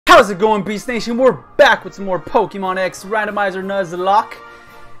How's it going, Beast Nation? We're back with some more Pokemon X Randomizer Nuzlocke.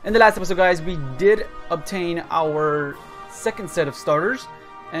 In the last episode, guys, we did obtain our second set of starters,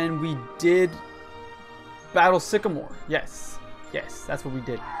 and we did battle Sycamore. Yes, that's what we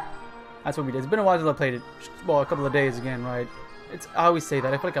did. That's what we did. It's been a while since I played it. Well, a couple of days again, right? I always say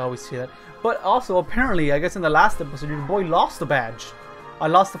that. I feel like I always say that. But also, apparently, I guess in the last episode, your boy lost the badge. I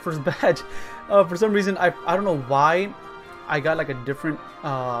lost the first badge. For some reason, I don't know why. I got like a different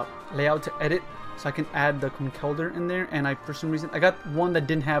layout to edit, so I can add the Conkeldurr in there, and for some reason I got one that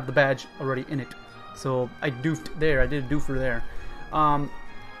didn't have the badge already in it, so I duped there. I did a doofer there,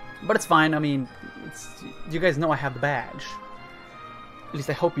 but it's fine. I mean, you guys know I have the badge. At least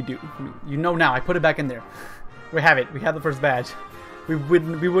I hope you do. I mean, you know now. I put it back in there. We have it. We have the first badge. We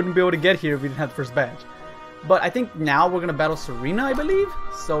wouldn't be able to get here if we didn't have the first badge. But I think now we're gonna battle Serena, I believe.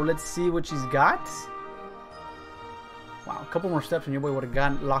 So let's see what she's got. Wow, a couple more steps and your boy would have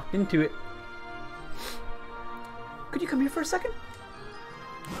gotten locked into it. Could you come here for a second?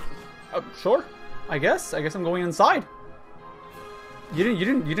 Sure. I guess I'm going inside. You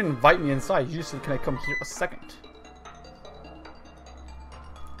didn't invite me inside. You just said, "Can I come here a second?"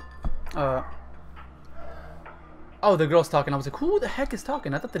 Oh, the girl's talking. I was like, who the heck is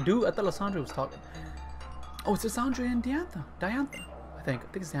talking? I thought Lysandra was talking. Oh, it's Lysandra and Diantha. I think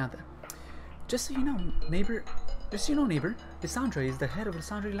it's Diantha. Just so you know, neighbor, Lysandra is the head of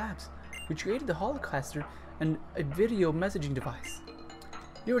Lysandra Labs. We created the Holocaster and a video messaging device.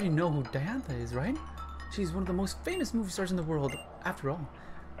 You already know who Diantha is, right? She's one of the most famous movie stars in the world, after all.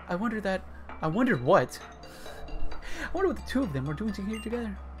 I wonder what? I wonder what the two of them are doing here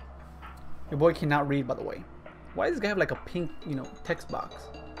together. Your boy cannot read, by the way. Why does this guy have like a pink, text box?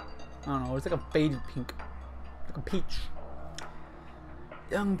 I don't know, it's like a faded pink. Like a peach.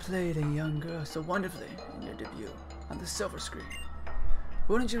 Young played a young girl so wonderfully in your debut on the silver screen.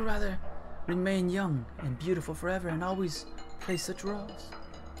 Wouldn't you rather remain young and beautiful forever and always play such roles?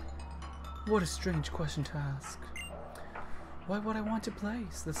 What a strange question to ask. Why would I want to play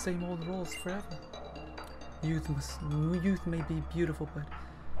the same old roles forever? Youth may be beautiful, but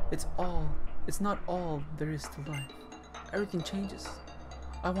it's not all there is to life. Everything changes.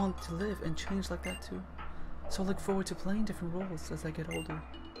 I want to live and change like that too. So I look forward to playing different roles as I get older.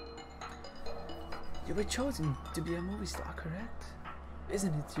 You were chosen to be a movie star, correct?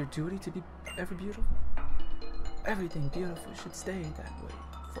 Isn't it your duty to be ever beautiful? Everything beautiful should stay that way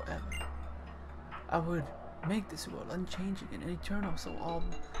forever. I would make this world unchanging and eternal so all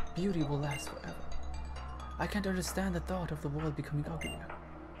beauty will last forever. I can't understand the thought of the world becoming uglier.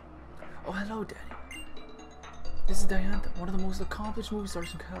 Oh, hello, Daddy. This is Diantha, one of the most accomplished movie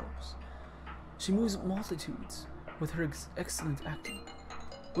stars in Kalos. She moves multitudes with her excellent acting,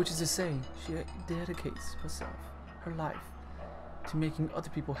 which is to say, she dedicates her life, to making other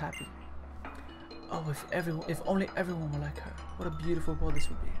people happy. Oh, if only everyone were like her, what a beautiful world this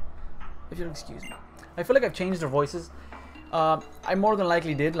would be. If you'll excuse me. I feel like I've changed their voices. I more than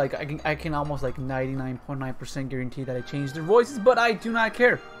likely did. Like I can almost like 99.9% guarantee that I changed their voices, but I do not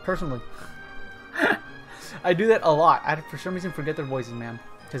care personally. I do that a lot. I for some reason forget their voices, man.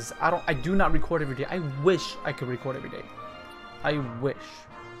 Because I do not record every day. I wish I could record every day. I wish.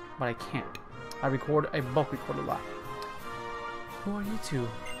 But I can't. I bulk record a lot. Who are you two?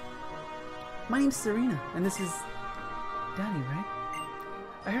 My name's Serena, and this is Danny, right?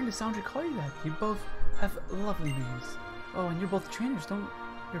 I heard Lysandra call you that. You both have lovely names. Oh, and you're both trainers, don't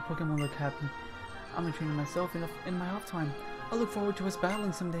your Pokemon look happy? I'm a trainer myself in my off time. I look forward to us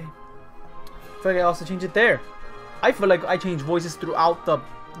battling someday. I feel like I also changed it there. I feel like I change voices throughout the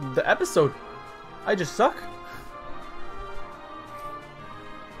episode. I just suck.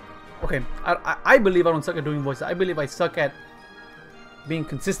 Okay, I believe I don't suck at doing voices. I believe I suck at being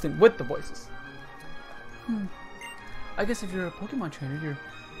consistent with the voices. I guess if you're a Pokemon trainer,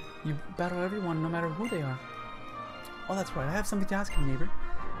 you battle everyone no matter who they are. Oh, that's right. I have something to ask you, neighbor.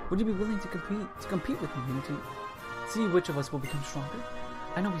 Would you be willing to compete with me and to see which of us will become stronger?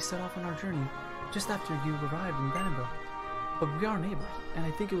 I know we set off on our journey just after you arrived in Vanderbilt. But we are neighbors, and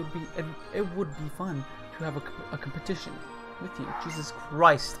I think it would be fun to have a competition with you. Jesus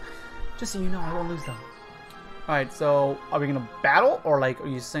Christ! Just so you know, I won't lose them. All right, so are we gonna battle, or like, are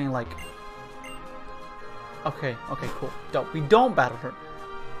you saying like? Okay, cool. Dope. We don't battle her.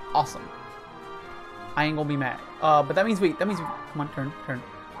 Awesome. I ain't gonna be mad. But that means come on, turn.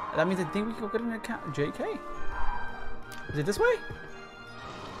 That means I think we can go get an account. JK. Is it this way?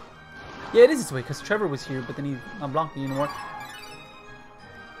 Yeah, it is this way, because Trevor was here, but then he's not blocking anymore.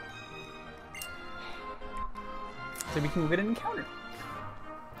 So we can go get an encounter.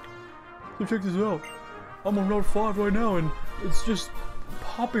 So check this out. I'm on Route 5 right now, and it's just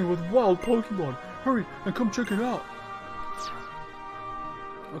hopping with wild Pokemon. Hurry and come check it out.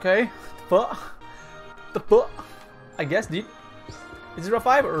 Okay. The fuck? I guess, dude. Is it a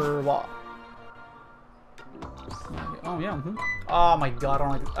 5 or what? Oh, yeah. Oh my god, I don't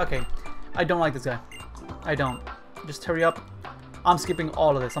like this. Okay. I don't like this guy. I don't. Just hurry up. I'm skipping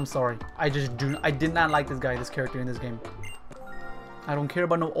all of this. I'm sorry. I did not like this guy, this character in this game. I don't care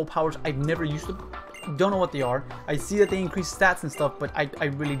about no old powers. I've never used them. Don't know what they are. I see that they increase stats and stuff, but I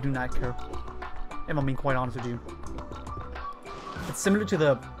really do not care. If I'm being quite honest with you. It's similar to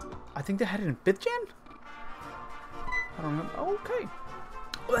the... I think they had it in 5th gen? I don't remember. Oh, okay.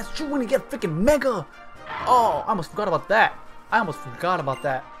 Oh, that's true when you get freaking Mega! Oh, I almost forgot about that.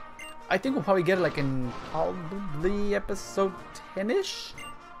 I think we'll probably get it like in probably episode 10-ish?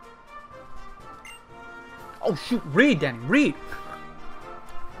 Oh shoot, read, Danny, read!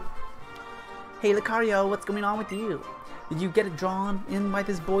 Hey Lucario, what's going on with you? Did you get it drawn in by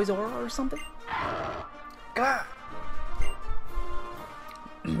this boy's aura or something? God.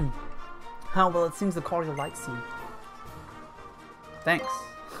 How well, it seems Lucario likes you. Thanks.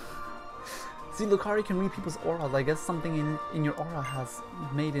 See, Lucario can read people's auras. I guess something in your aura has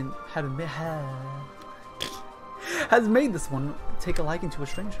made this one take a liking to a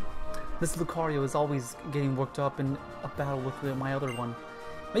stranger. This Lucario is always getting worked up in a battle with my other one.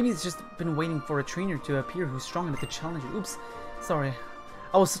 Maybe it's just been waiting for a trainer to appear who's strong enough to challenge it. Oops, sorry.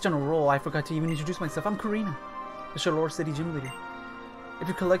 I was such on a roll, I forgot to even introduce myself. I'm Karina, the Charlotte City gym leader. If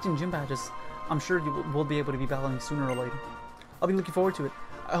you're collecting gym badges, I'm sure you will be able to be battling sooner or later. I'll be looking forward to it.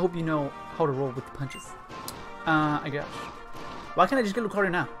 I hope you know how to roll with the punches. I guess. Why can't I just get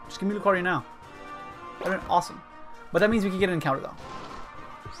Lucario now? Just give me Lucario now. That'd be awesome. But that means we can get an encounter though.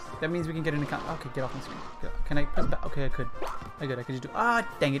 That means we can get an encounter. Okay, get off my screen. Can I press back? Okay, I could. I could just do. Ah,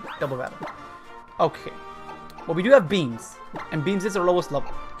 dang it. Double battle. Okay. Well, we do have beams. And beams is our lowest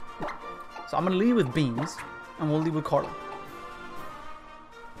level. So I'm going to lead with beams. And we'll lead with Carla.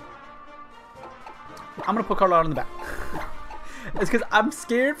 I'm going to put Carla out in the back. It's because I'm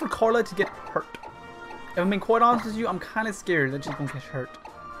scared for Carla to get hurt. If I'm being quite honest with you, I'm kind of scared that she's going to get hurt.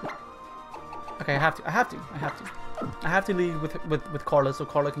 Okay, I have to lead with Carla so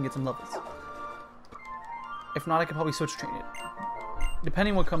Carla can get some levels. If not, I can probably switch train it.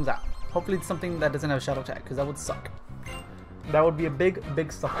 Depending what comes out. Hopefully it's something that doesn't have a shadow tag, because that would suck. That would be a big,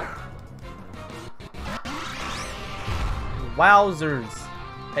 big sucker. Wowzers.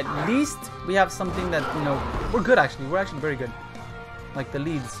 At least we have something that, you know, we're good actually. We're actually very good. Like the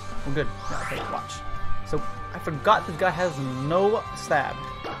leads. We're good. Yeah, okay, watch. So, I forgot this guy has no stab.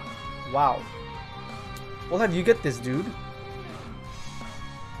 Wow. We'll have you get this, dude.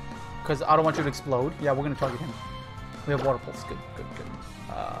 Because I don't want you to explode. Yeah, we're going to target him. We have water pulse. Good, good, good.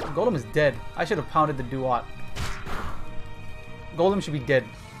 Golem is dead. I should have pounded the Duat. Golem should be dead.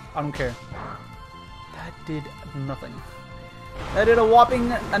 I don't care. That did nothing. That did a whopping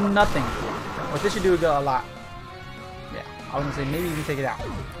nothing. What this should do a lot. Yeah, I was going to say maybe you can take it out.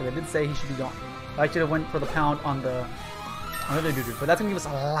 Because I did say he should be gone. I should have went for the pound on the other dude. But that's going to give us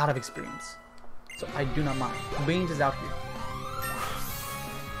a lot of experience. So I do not mind. Beams is out here.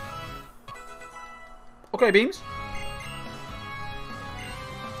 Okay, Beams.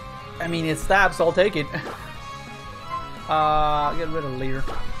 I mean, it stabs, so I'll take it. Get rid of Leer.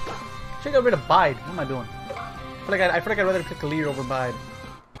 Should get rid of Bide. What am I doing? I feel like I'd rather pick Leer over Bide.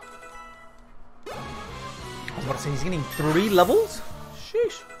 I was about to say, he's getting 3 levels?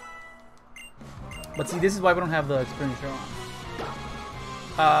 Sheesh. But see, this is why we don't have the experience here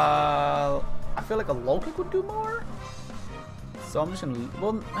on. I feel like a low kick would do more. So I'm just gonna...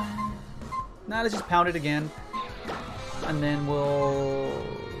 Well, nah, let's just pound it again. And then we'll...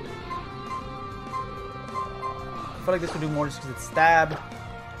 I feel like this would do more just because it's stab.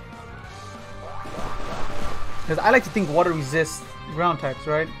 Because I like to think water resists ground types,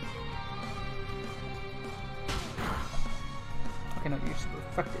 right? Okay, no, you're super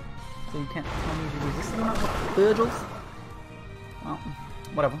effective. So you can't tell me if you're resisting or not with Virgils. Well,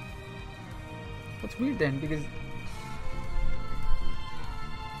 whatever. What's weird then, because...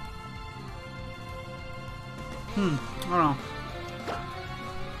 I don't know.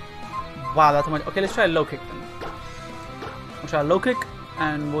 Wow, that's how much. Okay, let's try a low kick then. We'll try a low kick,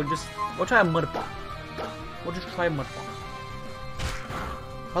 and we'll try a mud ball. We'll just try a mud ball.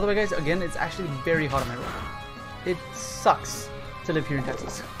 By the way, guys, again, it's actually very hot on my road. It sucks to live here in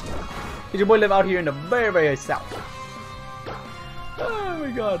Texas. Because your boy live out here in the very, very south. Oh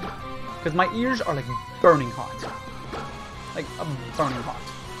my god. Because my ears are like burning hot. Like, burning hot.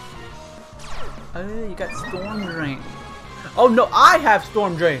 Oh, you got Storm Drain. Oh no, I have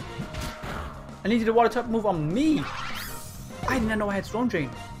Storm Drain. I need you to water type move on me. I did not know I had Storm Drain.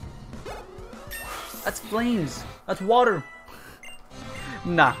 That's flames. That's water.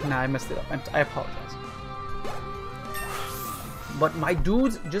 Nah, I messed it up. I apologize. But my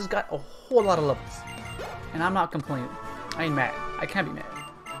dudes just got a whole lot of levels. And I'm not complaining. I ain't mad. I can't be mad.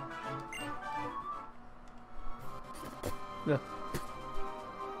 Ugh.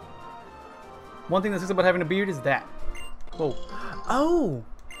 One thing that sucks about having a beard is that. Whoa. Oh!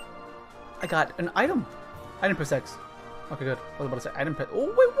 I got an item. I didn't press X. Okay, good. I was about to say, I didn't press.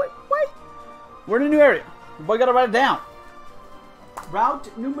 Oh, wait. We're in a new area. Boy, gotta write it down.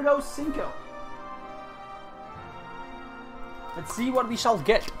 Route numero 5. Let's see what we shall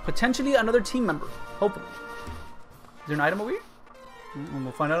get. Potentially another team member. Hopefully. Is there an item over here?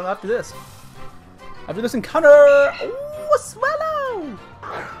 We'll find out after this. After this encounter. Oh, a swallow!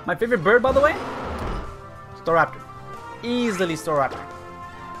 My favorite bird, by the way? Staraptor. Easily Staraptor.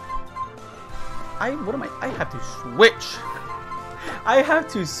 What am I? I have to switch. I have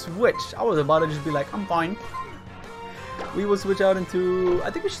to switch. I was about to just be like, I'm fine. We will switch out into.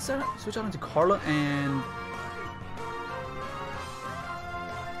 I think we should switch out into Carla and.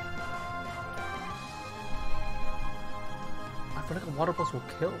 I feel like a water pulse will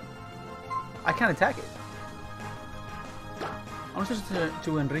kill. I can't attack it. I'm gonna switch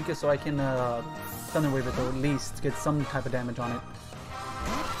to Enrique so I can Thunder Wave it, or at least get some type of damage on it.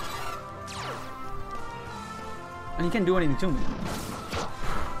 And he can't do anything to me.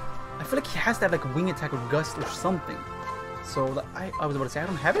 I feel like he has to have like a wing attack or gust or something. So that I was about to say I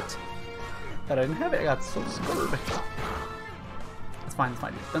don't have it. That I didn't have it. I got so scared. It's fine.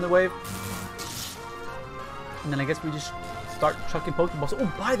 Thunder Wave. And then I guess we just start chucking Pokeballs.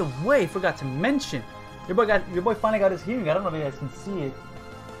 Oh, by the way, forgot to mention, your boy finally got his hearing aid. I don't know if you guys can see it,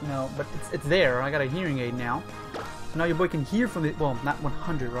 you know, but it's there. I got a hearing aid now, so now your boy can hear from the not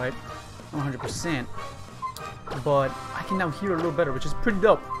 100, right? Not 100%, but I can now hear a little better, which is pretty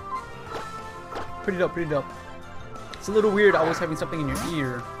dope. Pretty dope. It's a little weird always having something in your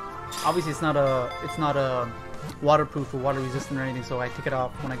ear. Obviously, it's not a waterproof or water resistant or anything, so I take it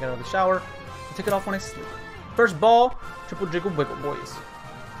off when I get out of the shower. I take it off when I sleep. First ball, triple jiggle wiggle, boys.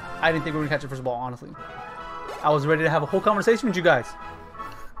 I didn't think we were gonna catch the first ball, honestly. I was ready to have a whole conversation with you guys.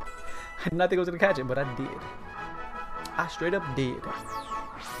 I did not think I was gonna catch it, but I did. I straight up did.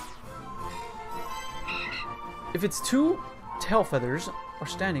 If its two tail feathers are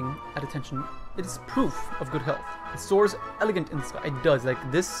standing at attention, it is proof of good health. It soars elegant in the sky. It does.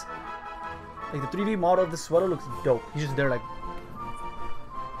 Like this, like the 3D model of the sweater looks dope. He's just there, like,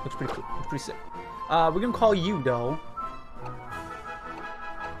 looks pretty cool. Looks pretty sick. We're gonna call you, though.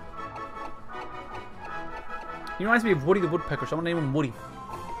 He reminds me of Woody the Woodpecker, so I'm gonna name him Woody.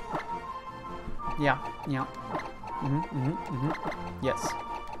 Yeah. Yes.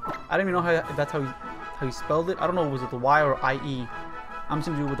 I don't even know if that's how you spelled it. I don't know, was it the Y or IE? I'm just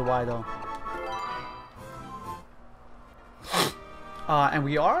gonna do it with the Y, though. And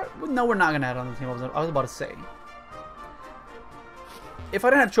we are? No, we're not gonna add on the team. I was about to say. If I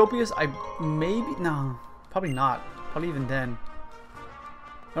didn't have Tropius, no, probably not. Probably even then.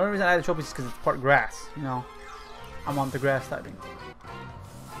 The only reason I added Tropius is because it's part grass, you know. I want the grass typing.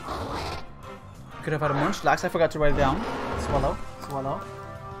 Could have had a Munchlax. I forgot to write it down. Swallow.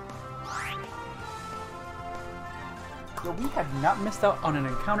 Yo, we have not missed out on an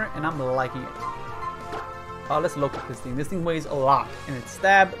encounter, and I'm liking it. Let's locate this thing. This thing weighs a lot, and it's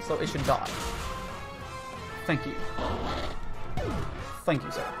stabbed, so it should die. Thank you. Thank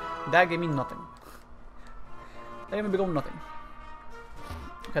you, sir. That gave me nothing. That gave me big old nothing.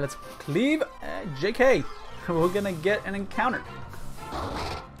 Okay, let's cleave JK. We're gonna get an encounter.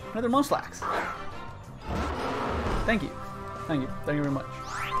 Another Munchlax. Thank you very much.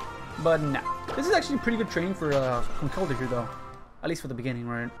 But no, this is actually pretty good training for Conkeldurr here, though. At least for the beginning,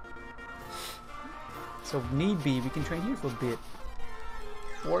 right? So if need be, we can train here for a bit,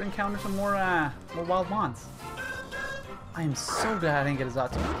 or encounter some more wild mons. I am so glad I didn't get a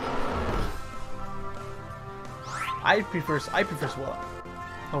Zatu. I prefer Swallow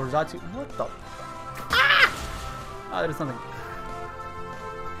over Zatu. What the? Ah! Oh, there's something.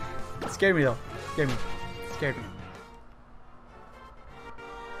 It scared me though. Scared me.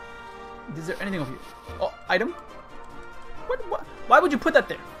 Is there anything over here? Oh, item? What? Why would you put that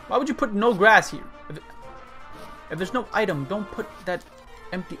there? Why would you put no grass here? If there's no item, don't put that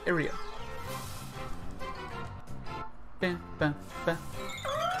empty area. I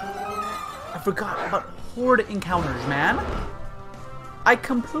forgot about horde encounters, man. I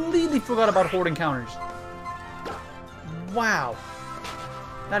completely forgot about horde encounters. Wow.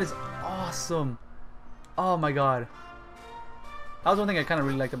 That is awesome. Oh my god. That was one thing I kind of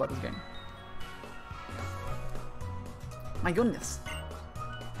really liked about this game. My goodness.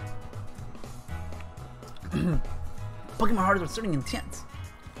 Pokemon hardware is starting intense.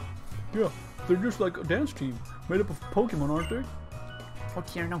 Yeah, they're just like a dance team made up of Pokemon, aren't they? Oh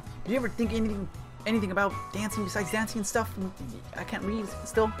dear, no. Do you ever think anything about dancing besides dancing and stuff? I can't read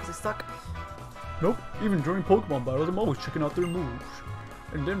still because I suck. Nope, even during Pokemon battles, I'm always checking out their moves.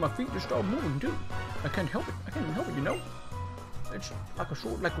 And then my feet just start moving too. I can't help it. I can't even help it, you know? It's like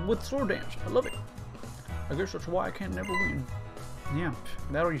a wood sword dance. I love it. I guess that's why I can't never win. Yeah.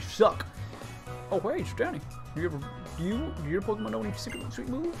 That or you suck. Oh, hey, it's Danny. Do your Pokemon know any secret sweet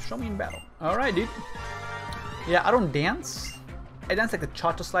moves? Show me in battle. Alright, dude. Yeah, I don't dance. I dance like the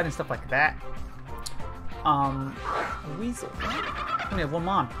cha-cha slide and stuff like that. Weasel. I only have one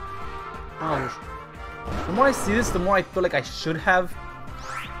mon. Oh, the more I see this, the more I feel like I should have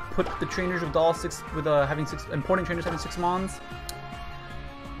put the trainers with all six, with having six importing trainers having 6 mons.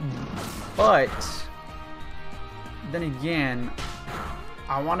 But then again,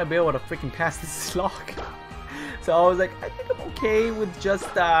 I want to be able to freaking pass this Nuzlocke. So I was like, I think I'm okay with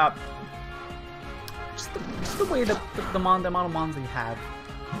just the way the amount of mons they have.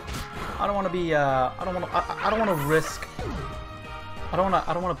 I don't want to be I don't want to risk. I don't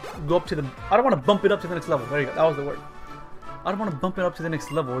want to go up to the. I don't want to bump it up to the next level. There you go. That was the word. I don't want to bump it up to the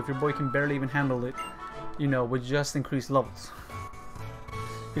next level if your boy can barely even handle it, you know, with just increased levels.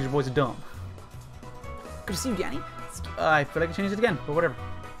 Because your boy's dumb. Good to see you, Danny. I feel like I changed it again, but whatever.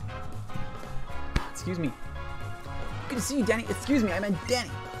 Excuse me. Good to see you, Danny. Excuse me, I meant Danny.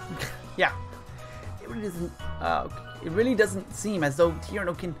 Yeah. It really doesn't seem as though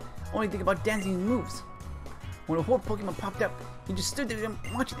Tierno can only think about dancing moves. When a horde Pokemon popped up, he just stood there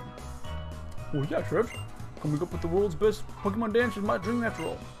watching him. Well, yeah, Trev. Coming up with the world's best Pokemon dance is my dream after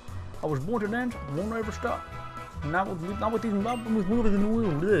all. I was born to dance, won't ever stop. Not with these moves in the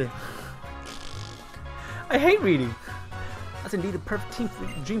world. I hate reading. That's indeed a perfect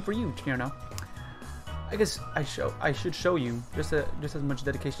dream for you, Tierno. I guess I should show you just as much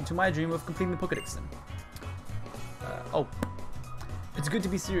dedication to my dream of completing the Pokédex then. Oh. It's good to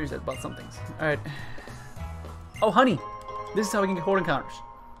be serious about some things. Alright. Oh, honey! This is how we can get horde encounters.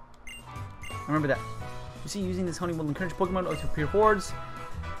 Remember that. You see, using this honey will encourage Pokemon to appear hordes.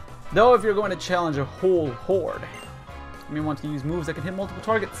 Though, if you're going to challenge a whole horde, you may want to use moves that can hit multiple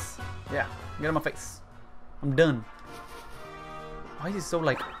targets. Yeah, get on my face. I'm done. Why is it so,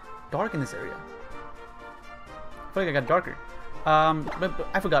 like, dark in this area? I feel like I got darker. But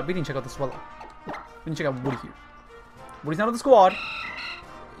I forgot, we didn't check out the Swallow. We didn't check out Woody here. Woody's not on the squad.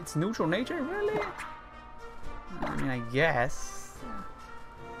 It's neutral nature, really? I mean, I guess.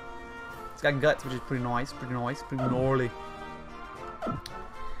 It's got guts, which is pretty nice, pretty gnarly.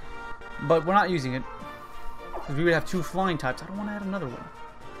 But we're not using it. Because we would have 2 flying types. I don't want to add another one.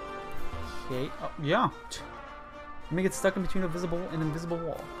 Okay, oh, yeah. Let me get stuck in between an invisible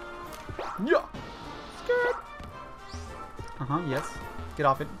wall. Yeah! Scared! Yes. Get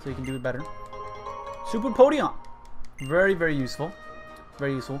off it so you can do it better. Super Podium! Very, very useful.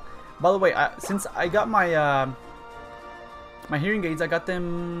 Very useful. By the way, since I got my my hearing aids, I got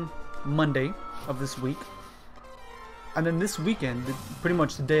them Monday of this week. And then this weekend, pretty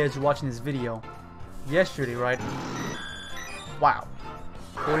much the day as you're watching this video, yesterday, right? Wow.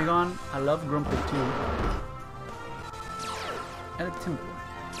 Porygon, I love Grumpy too. And a Timber.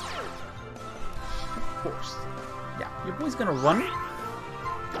 Of course. Yeah, your boy's gonna run.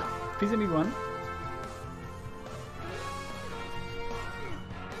 Please let me run.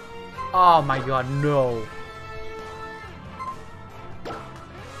 Oh my god, no.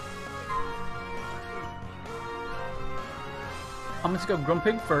 I'm gonna go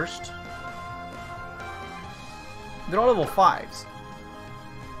Grumpig first. They're all level 5s.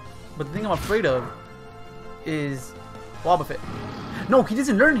 But the thing I'm afraid of is Wobbuffet. No, he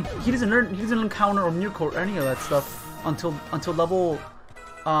doesn't learn counter or near core or any of that stuff until level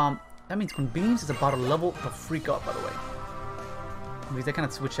that means when Beams is about to level the freak up, by the way. Because they kind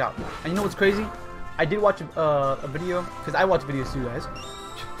of switch out. And you know what's crazy? I did watch a video, because I watch videos too, guys.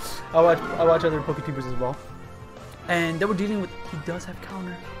 I watch other PokeTubers as well. And they were dealing with, he does have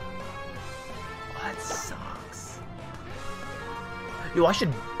counter. Oh, that sucks. Yo, I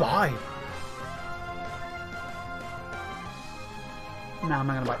should buy. Nah, I'm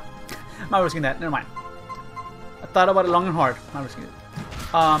not gonna buy. I'm not risking that. Never mind. I thought about it long and hard. I'm not risking it.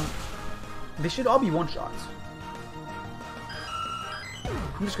 They should all be one-shots.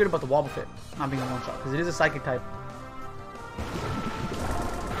 I'm just scared about the Wobbuffet not being a one-shot because it is a psychic type.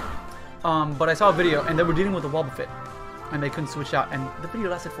 But I saw a video and they were dealing with the Wobbuffet and they couldn't switch out and the video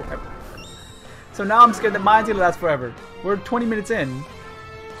lasted forever. So now I'm scared that mine's gonna last forever. We're 20 minutes in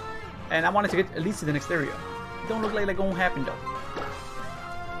and I wanted to get at least to the next area. Don't look like that gonna happen though.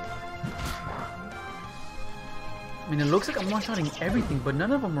 I mean, it looks like I'm one-shotting everything, but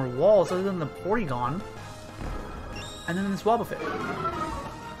none of them are walls other than the Porygon. And then this Wobbuffet.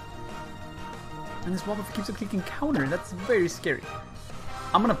 And this Wobbuffet keeps on clicking counter. That's very scary.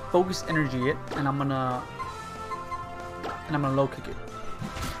 I'm gonna focus energy it, and I'm gonna low kick it.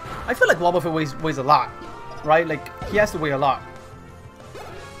 I feel like Wobbuffet weighs a lot, right? Like, he has to weigh a lot.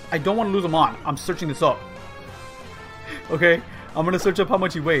 I don't want to lose him on. I'm searching this up. Okay? I'm gonna search up how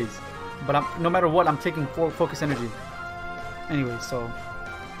much he weighs. But no matter what, I'm taking focus energy. Anyway, so...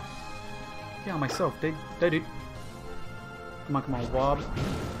 yeah, myself. They did. Come on,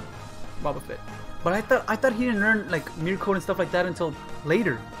 Wobbuffet. But I thought he didn't learn like mirror code and stuff like that until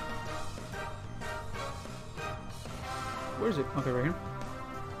later. Where is it? Okay, right here.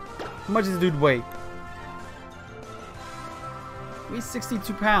 How much does this dude weigh? He weighs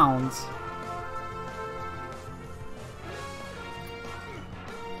 62 pounds.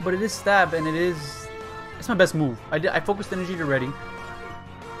 But it is stab, and it's my best move. I focused energy already.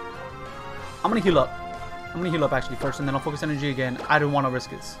 I'm gonna heal up. I'm gonna heal up actually first, and then I'll focus energy again. I don't want to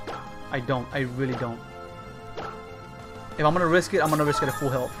risk it. I don't. I really don't. If I'm gonna risk it, I'm gonna risk it at full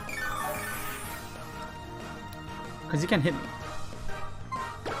health. Because he can't hit me.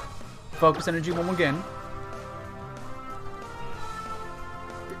 Focus energy one more again.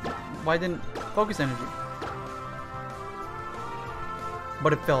 Why didn't focus energy?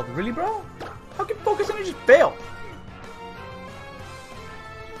 But it failed. Really, bro? How can focus energy fail?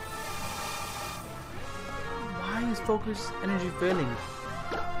 Why is focus energy failing?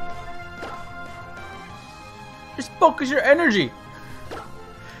 Just focus your energy!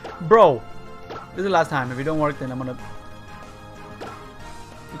 Bro, this is the last time. If it don't work, then I'm gonna...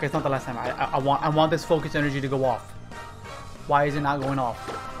 okay, it's not the last time. I want this focus energy to go off. Why is it not going off?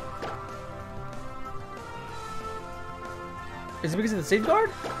 Is it because of the safeguard?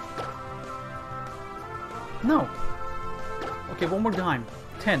 No. Okay, one more time.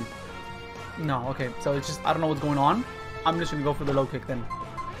 10. No, okay. So it's just, I don't know what's going on. I'm just gonna go for the low kick then.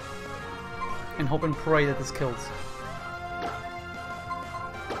 And hope and pray that this kills.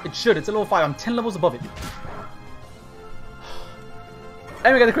 It should. It's a level 5. I'm 10 levels above it.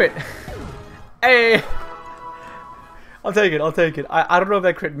 And we got the crit. Hey! I'll take it. I'll take it. I don't know if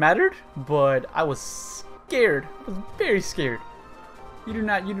that crit mattered, but I was scared. I was very scared. You do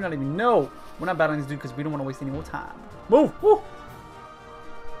not even know. We're not battling this dude because we don't want to waste any more time. Move! Woo!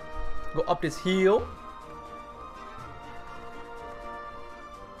 Go up this hill.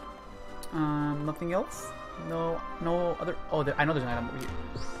 Nothing else? No other. Oh, I know there's an item over here.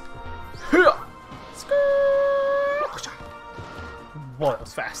 Whoa, that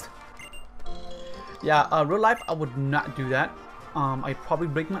was fast. Yeah, real life, I would not do that. I'd probably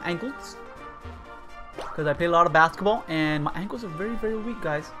break my ankles. Because I play a lot of basketball, and my ankles are very, very weak,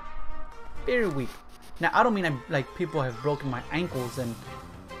 guys. Very weak. Now, I don't mean like people have broken my ankles and,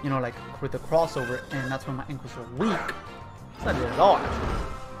 you know, like with the crossover, and that's why my ankles are weak. It's not it at all, actually.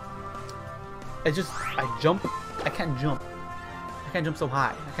 It's just, I jump. I can't jump. I can't jump so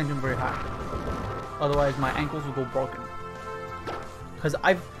high. I can't jump very high. Otherwise, my ankles will go broken. Because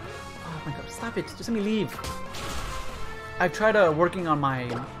oh my god, stop it. Just let me leave. I've tried working on my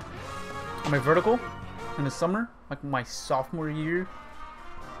vertical in the summer, like my sophomore year.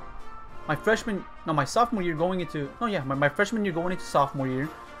 My sophomore year going into, my freshman year going into sophomore year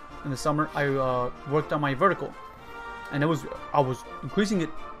in the summer, I worked on my vertical. And I was increasing it.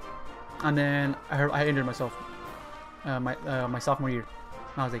 And then I injured myself my sophomore year.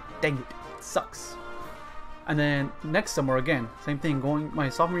 And I was like, dang it sucks. And then next summer again, same thing. My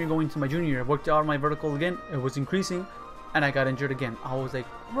sophomore year going to my junior year, I worked out my vertical again. It was increasing, and I got injured again. I was like,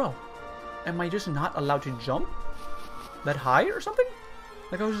 bro, am I just not allowed to jump that high or something?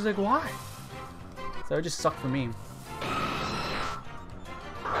 Like, I was just like, why? So it just sucked for me.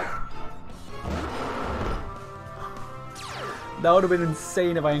 That would have been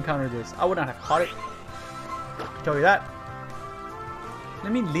insane if I encountered this. I would not have caught it. I can tell you that.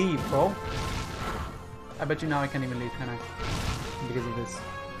 Let me leave, bro. I bet you now I can't even leave, can I? Because of this.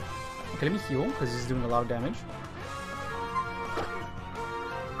 Okay, let me heal, because this is doing a lot of damage.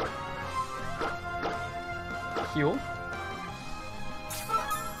 Heal.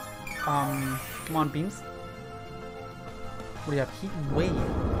 Come on, beams. What do you have? Heat and wave.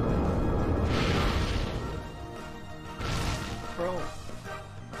 Bro.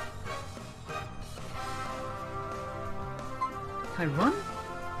 Can I run?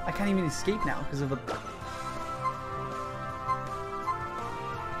 I can't even escape now because of the...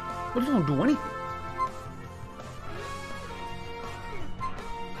 What, you don't do anything?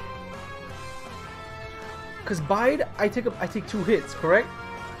 Cause bide, I take 2 hits, correct?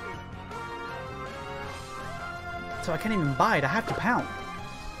 So I can't even bide. I have to pound.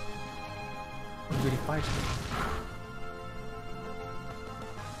 Really fire spin.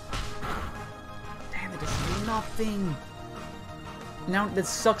 Damn it! There's nothing. Now this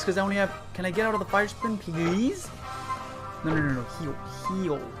sucks because I only have. Can I get out of the fire spin, please? No.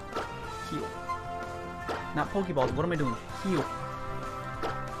 Heal. Not Pokeballs. What am I doing? Heal.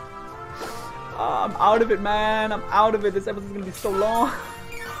 I'm out of it, man. I'm out of it. This episode's gonna be so long.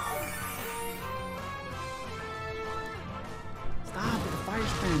 Stop with the fire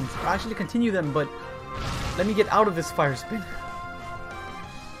spins. I'll actually continue them, but let me get out of this fire spin.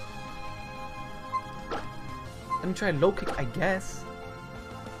 Let me try low kick, I guess.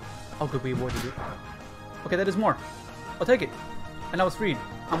 Oh, good, we avoided it. Okay, that is more. I'll take it. And I was freed.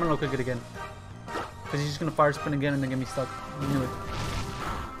 I'm gonna low kick it again. Because he's just gonna fire spin again and then get me stuck. I knew it.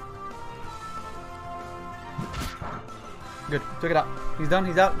 Good. Took it out. He's done.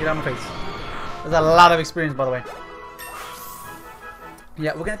 He's out. Get out of my face. That's a lot of experience, by the way.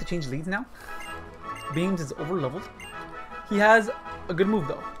 Yeah, we're gonna have to change leads now. Beams is over leveled. He has a good move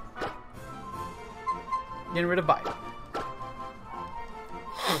though. Getting rid of bite.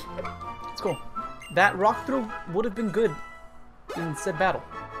 It's cool. That rock throw would have been good in said battle.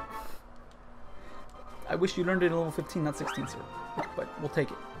 I wish you learned it at level 15, not 16, sir. But we'll take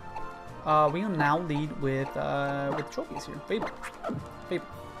it. We will now lead with trophies here. Fable.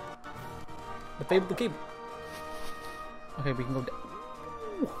 The Fable the Cable. Okay, we can go down.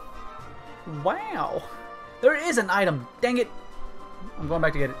 Wow. There is an item. Dang it. I'm going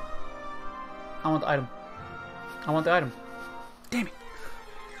back to get it. I want the item. Damn it.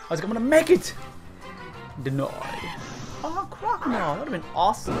 I was gonna make it. Denied. Oh, Crocodile. That would have been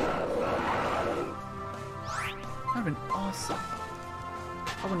awesome.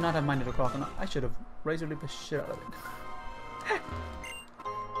 I would not have minded a Crocodile. I should have razor leaped the shit out of it.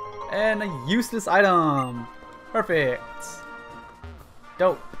 And a useless item. Perfect.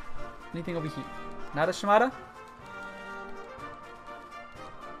 Dope. Anything over here? Not a Shimada?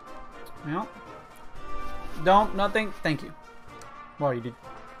 No. Don't. Nothing. Thank you. Well, you did.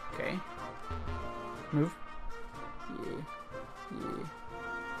 Okay. Move. Yeah.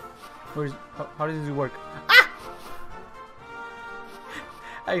 Where's? How does this work? Ah!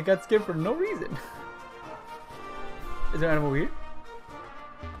 I got skipped for no reason. Is there an animal here?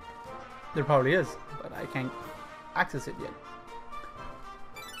 There probably is, but I can't access it yet.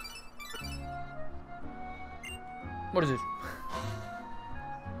 What is this?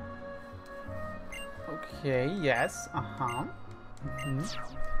 Okay, yes,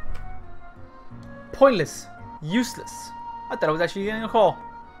 Pointless, useless. I thought I was actually getting a call.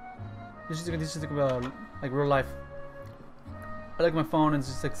 This is like real life. I like my phone and it's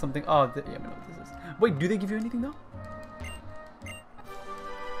just like something. Oh, yeah, I know what this is. Wait, do they give you anything though?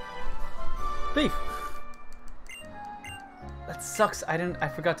 Thief. That sucks. I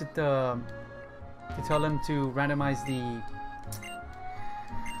forgot to tell them to randomize the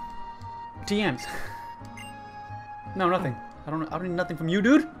TMs. No, nothing. I don't need nothing from you,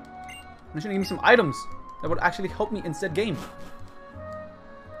 dude. I should give me some items that would actually help me in said game.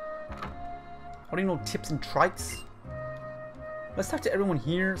 What do you know, tips and tricks? Let's talk to everyone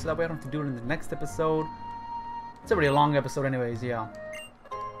here so that way I don't have to do it in the next episode. It's already a long episode anyways, yeah.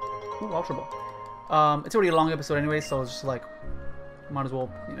 Ooh, Ultra Ball. It's already a long episode anyways, so it's just like, might as well,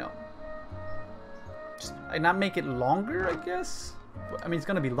 you know, just not make it longer, I guess. I mean, it's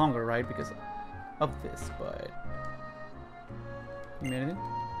gonna be longer, right, because of this, but... You made anything?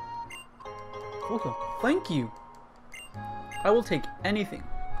 Welcome. Thank you. I will take anything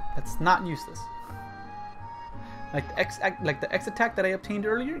that's not useless. Like the X attack that I obtained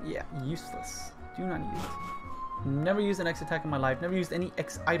earlier? Yeah, useless. Do not use it. Never used an X attack in my life. Never used any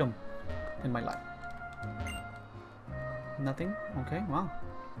X item in my life. Nothing? Okay, wow.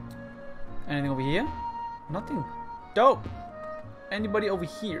 Anything over here? Nothing. Dope. Anybody over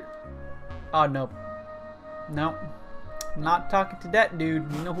here? Oh, no. No. Not talking to that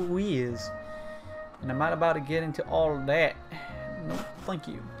dude. You know who he is. And I'm not about to get into all of that. No, thank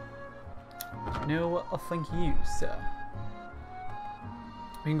you. No, thank you, sir.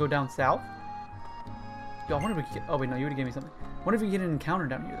 We can go down south. Yo, I wonder if we can get... Oh, wait, no, you already gave me something. I wonder if we can get an encounter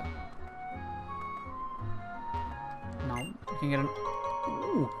down here, though. No, we can get an...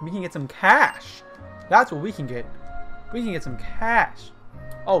 Ooh, we can get some cash. That's what we can get. We can get some cash.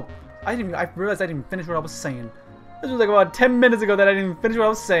 Oh, I realized I didn't even finish what I was saying. This was like about 10 minutes ago that I didn't even finish what I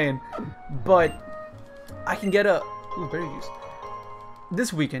was saying. But I can get a... Ooh, berry juice.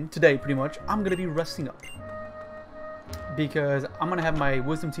 This weekend, today pretty much, I'm going to be resting up. Because I'm going to have my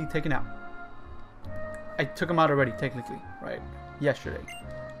wisdom teeth taken out. I took them out already, technically, right? Yesterday.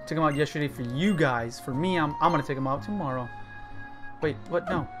 Took them out yesterday for you guys. For me, I'm gonna take them out tomorrow. Wait, what?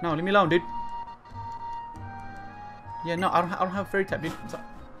 No, leave me alone, dude. Yeah, no, I don't have a fairy type, dude. I'm sorry.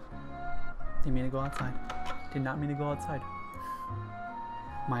 Didn't mean to go outside. Did not mean to go outside.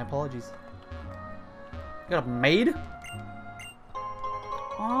 My apologies. You got a maid?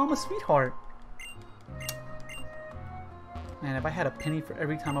 Oh, I'm a sweetheart. Man, if I had a penny for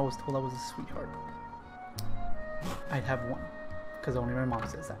every time I was told I was a sweetheart, I'd have one. Because only my mom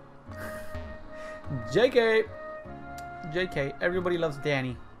says that. JK! JK, everybody loves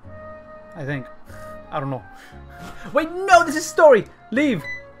Danny. I think. I don't know. Wait, no, this is story! Leave!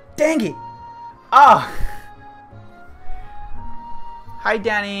 Dang it! Ah! Hi,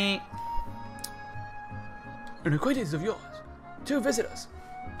 Danny! An acquaintance of yours to visit us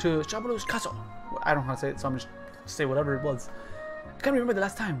to Shabaloo's castle. Well, I don't know how to say it, so I'm just say whatever it was. I can't remember the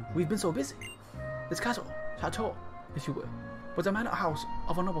last time we've been so busy. This castle, chateau, if you will, was a manor house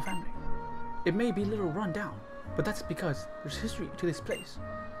of a noble family. It may be a little run down, but that's because there's history to this place.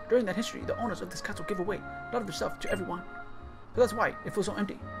 During that history, the owners of this castle gave away a lot of their stuff to everyone. So that's why it feels so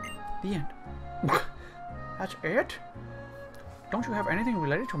empty. The end. That's it? Don't you have anything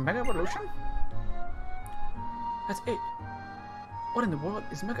related to Mega Evolution? That's it. What in the world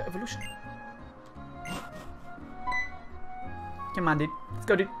is Mega Evolution? Come on, dude. Let's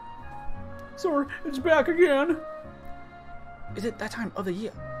go, dude. Sorry, it's back again. Is it that time of the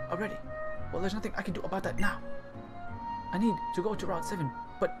year already? Well, there's nothing I can do about that now. I need to go to Route 7,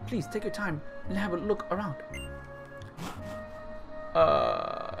 but please take your time and have a look around. I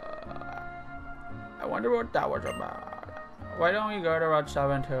wonder what that was about. Why don't we go to Route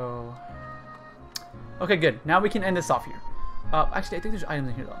 7 too? Okay, good. Now we can end this off here. Actually, I think there's items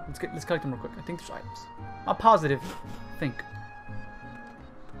in here though. Let's collect them real quick. I think there's items. I'm positive. Think.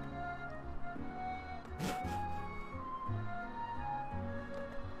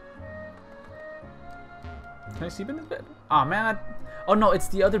 Can I sleep in this bed? Oh man, oh no, it's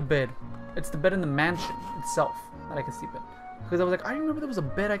the other bed. It's the bed in the mansion itself that I can sleep in. Because I was like, I remember there was a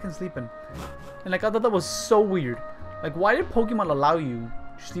bed I can sleep in. And like, I thought that was so weird. Like, why did Pokemon allow you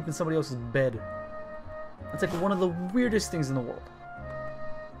to sleep in somebody else's bed? It's like one of the weirdest things in the world.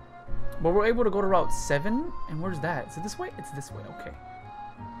 But we're able to go to Route 7. And where's that? Is it this way? It's this way. Okay.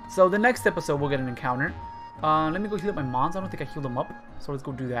 So the next episode, we'll get an encounter. Let me go heal up my mons. I don't think I healed them up. So let's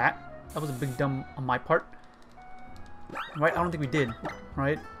go do that. That was a big dumb on my part. Right? I don't think we did.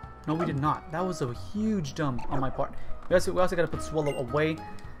 Right? No, we did not. That was a huge dumb on my part. We also got to put Swallow away.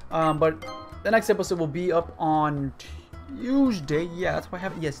 But the next episode will be up on Tuesday. Yeah, that's why I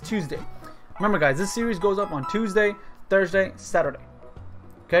have it. Yes, Tuesday. Remember, guys, this series goes up on Tuesday, Thursday, Saturday.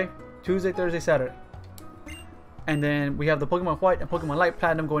 Okay? Tuesday, Thursday, Saturday. And then we have the Pokemon White and Pokemon Light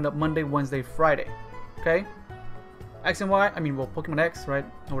Platinum going up Monday, Wednesday, Friday. Okay? X and Y, I mean, well, Pokemon X, right?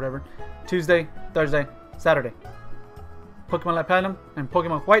 Or whatever. Tuesday, Thursday, Saturday. Pokemon Light Platinum and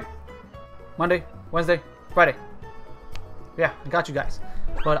Pokemon White. Monday, Wednesday, Friday. Yeah, I got you guys.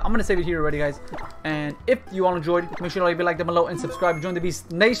 But I'm going to save it here already, guys. And if you all enjoyed, make sure to leave a like down below and subscribe. Join the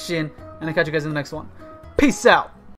Beast Nation. And I'll catch you guys in the next one. Peace out.